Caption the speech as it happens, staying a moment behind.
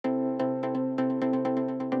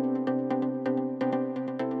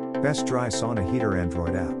Best Dry Sauna Heater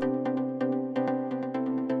Android app.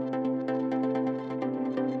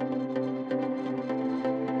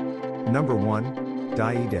 Number 1.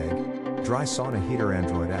 Daideg, Dry Sauna Heater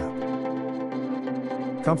Android app.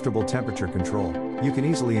 Comfortable temperature control. You can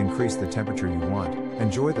easily increase the temperature you want.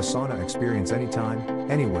 Enjoy the sauna experience anytime,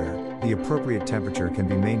 anywhere. The appropriate temperature can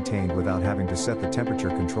be maintained without having to set the temperature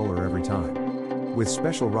controller every time. With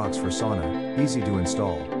special rocks for sauna, easy to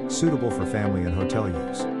install, suitable for family and hotel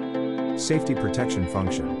use. Safety protection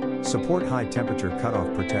function. Support high temperature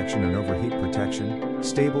cutoff protection and overheat protection.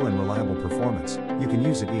 Stable and reliable performance. You can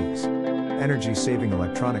use at ease. Energy saving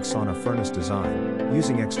electronic sauna furnace design.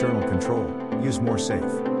 Using external control. Use more safe.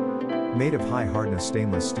 Made of high hardness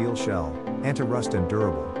stainless steel shell. Anti-rust and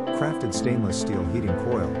durable. Crafted stainless steel heating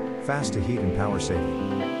coil. Fast to heat and power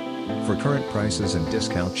saving. For current prices and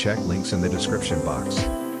discount, check links in the description box.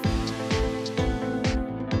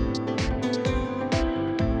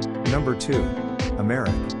 Number 2.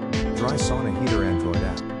 Americ, Dry Sauna Heater Android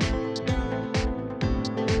app.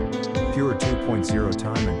 Pure 2.0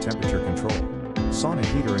 time and temperature control. Sauna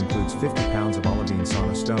heater includes 50 pounds of olivine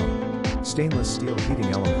sauna stone. Stainless steel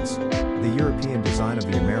heating elements. The European design of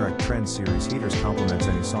the Americ Trend Series heaters complements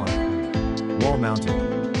any sauna. Wall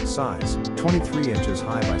mounted. Size, 23 inches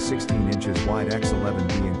high by 16 inches wide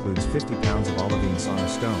x11B includes 50 pounds of olivine sauna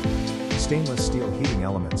stone. Stainless steel heating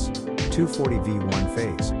elements. 240V 1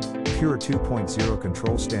 phase. Pure 2.0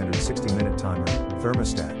 control standard 60-minute timer.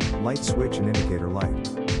 Thermostat, light switch and indicator light.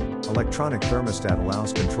 Electronic thermostat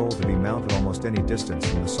allows control to be mounted almost any distance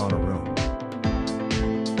from the sauna room.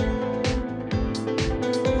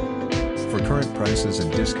 For current prices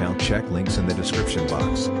and discount, check links in the description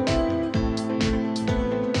box.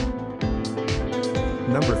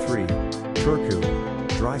 Number 3. Turku,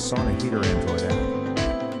 Dry Sauna Heater Android app.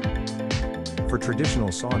 For traditional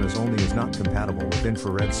saunas only is not compatible with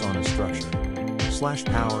infrared sauna structure.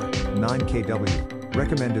 /power, 9 kW,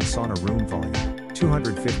 recommended sauna room volume,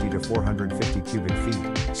 250 to 450 cubic feet,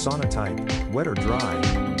 sauna type, wet or dry,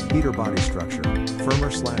 heater body structure,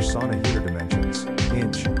 firmer/sauna heater dimensions,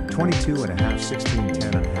 inch, 22.5 16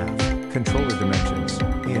 10.5, controller dimensions,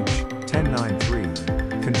 inch,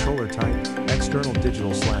 10.93, controller type, external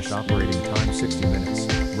digital/operating time 60 minutes,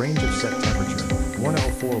 range of set temperature,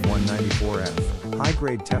 104-194 F,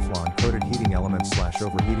 high-grade Teflon coated heating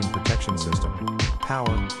element/overheating protection system,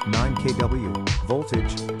 power, 9 kW,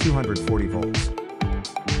 voltage, 240 volts.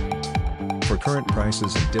 For current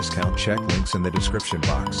prices and discount, check links in the description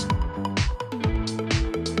box.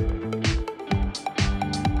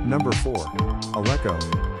 Number 4. Aleco,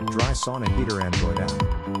 Dry Sauna Heater Android app.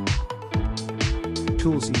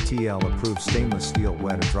 Tools ETL approved stainless steel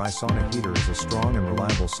wet and dry sauna heater is a strong and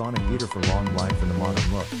reliable sauna heater for long life and the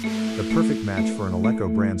modern look. The perfect match for an Aleco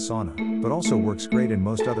brand sauna, but also works great in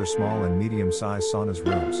most other small and medium-sized saunas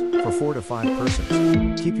rooms, for 4 to 5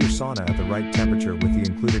 persons. Keep your sauna at the right temperature with the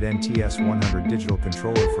included NTS 100 digital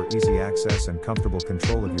controller for easy access and comfortable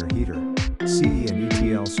control of your heater. CE and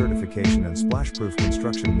ETL certification and splash-proof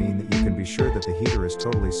construction mean that you can be sure that the heater is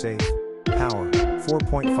totally safe. Power,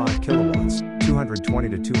 4.5 kilowatts, 220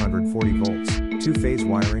 to 240 volts, 2-phase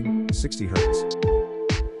wiring, 60 Hz.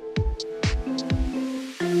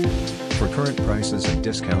 For current prices and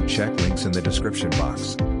discount, check links in the description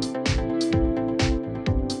box.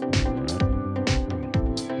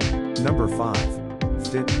 Number 5.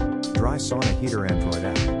 FDIT, Dry Sauna Heater Android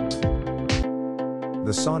app.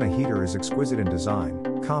 The sauna heater is exquisite in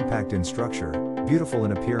design, compact in structure, beautiful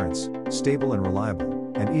in appearance, stable and reliable,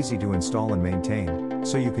 and easy to install and maintain,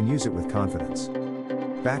 so you can use it with confidence.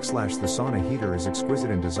 The sauna heater is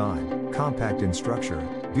exquisite in design, compact in structure,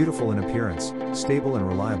 beautiful in appearance, stable and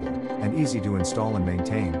reliable, and easy to install and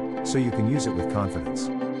maintain, so you can use it with confidence.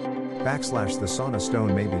 The sauna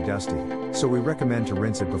stone may be dusty, so we recommend to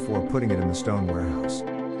rinse it before putting it in the stone warehouse.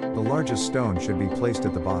 The largest stone should be placed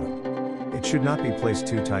at the bottom. It should not be placed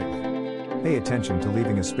too tightly. Pay attention to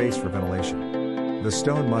leaving a space for ventilation. The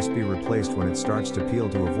stone must be replaced when it starts to peel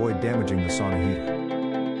to avoid damaging the sauna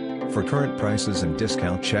heater. For current prices and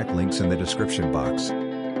discount, check links in the description box.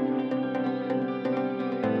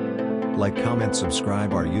 Like, comment,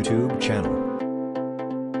 subscribe our YouTube channel.